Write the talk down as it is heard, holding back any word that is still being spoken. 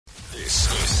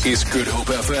This is Good Hope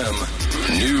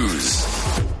FM News.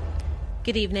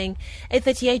 Good evening. A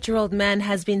 38-year-old man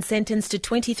has been sentenced to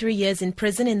 23 years in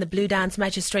prison in the Blue Downs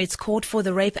Magistrates Court for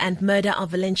the rape and murder of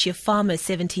Valencia Farmer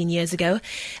 17 years ago.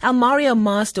 Mario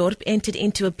Maasdorp entered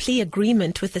into a plea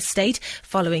agreement with the state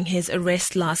following his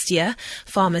arrest last year.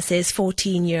 Farmer was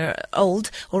 14 years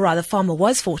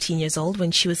old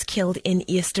when she was killed in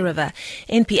Easter River.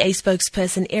 NPA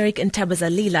spokesperson Eric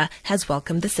Ntabazalila has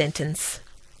welcomed the sentence.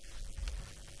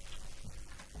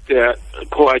 The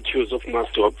co-accused of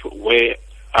Maasdorp were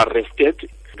arrested.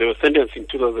 They were sentenced in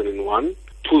 2001,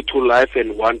 two to life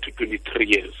and one to 23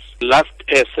 years. Last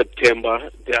September,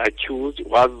 the accused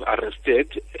was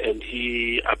arrested and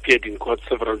he appeared in court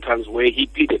several times where he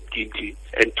pleaded guilty.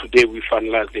 And today we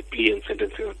finalized the plea and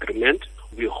sentencing agreement.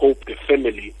 We hope the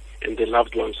family and the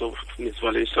loved ones of Ms.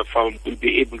 Valencia Farmer will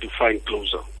be able to find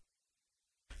closure.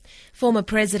 Former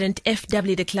President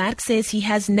F.W. de Klerk says he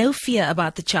has no fear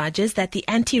about the charges that the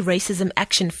Anti-Racism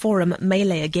Action Forum may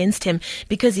lay against him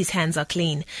because his hands are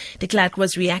clean. De Klerk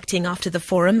was reacting after the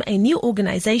forum, a new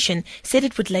organization, said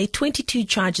it would lay 22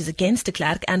 charges against de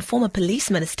Klerk and former Police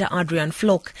Minister Adrian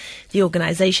Vlok. The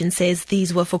organization says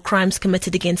these were for crimes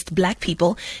committed against black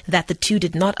people that the two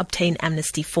did not obtain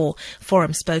amnesty for.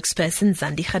 Forum spokesperson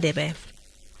Zandi Khadebe.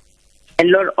 A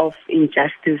lot of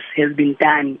injustice has been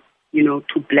done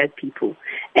to black people.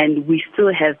 And we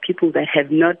still have people that have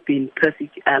not been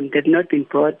they've not been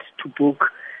brought to book,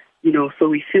 so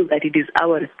we feel that it is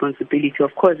our responsibility,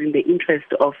 of course, in the interest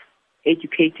of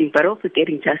educating, but also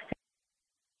getting justice.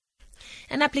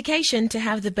 An application to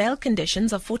have the bail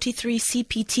conditions of 43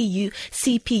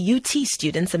 CPUT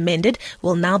students amended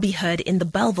will now be heard in the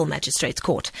Bellville Magistrates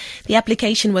Court. The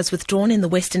application was withdrawn in the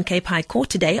Western Cape High Court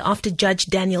today after Judge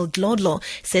Daniel Glodlo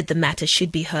said the matter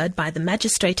should be heard by the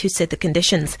magistrate who set the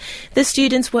conditions. The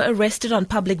students were arrested on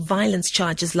public violence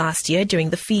charges last year during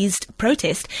the feast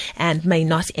protest and may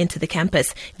not enter the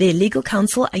campus. Their legal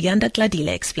counsel, Ayanda Gladile,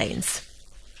 explains.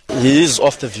 He is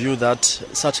of the view that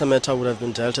such a matter would have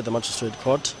been dealt at the magistrate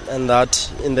court, and that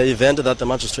in the event that the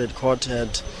magistrate court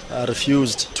had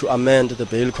refused to amend the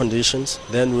bail conditions,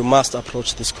 then we must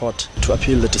approach this court to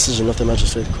appeal the decision of the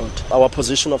magistrate court. Our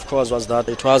position, of course, was that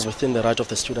it was within the right of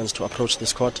the students to approach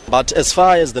this court. But as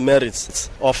far as the merits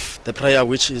of the prayer,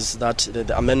 which is that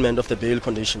the amendment of the bail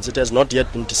conditions, it has not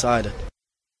yet been decided.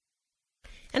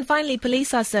 And finally,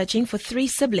 police are searching for 3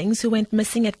 siblings who went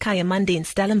missing at Kayamandi in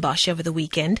Stellenbosch over the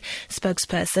weekend.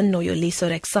 Spokesperson Noyoliso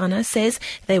Rexana says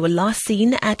they were last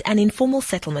seen at an informal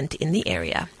settlement in the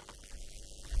area.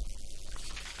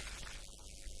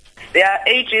 Their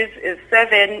ages is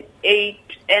 7, 8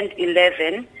 and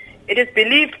 11. It is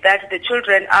believed that the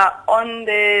children are on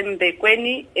the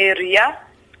Mbekweni area.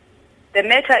 The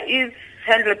matter is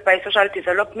handled by social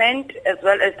development as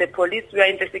well as the police. We are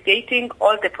investigating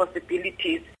all the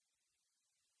possibilities.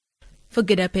 For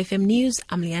Good Hope FM News,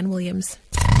 I'm Leanne Williams.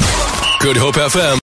 Good Hope FM.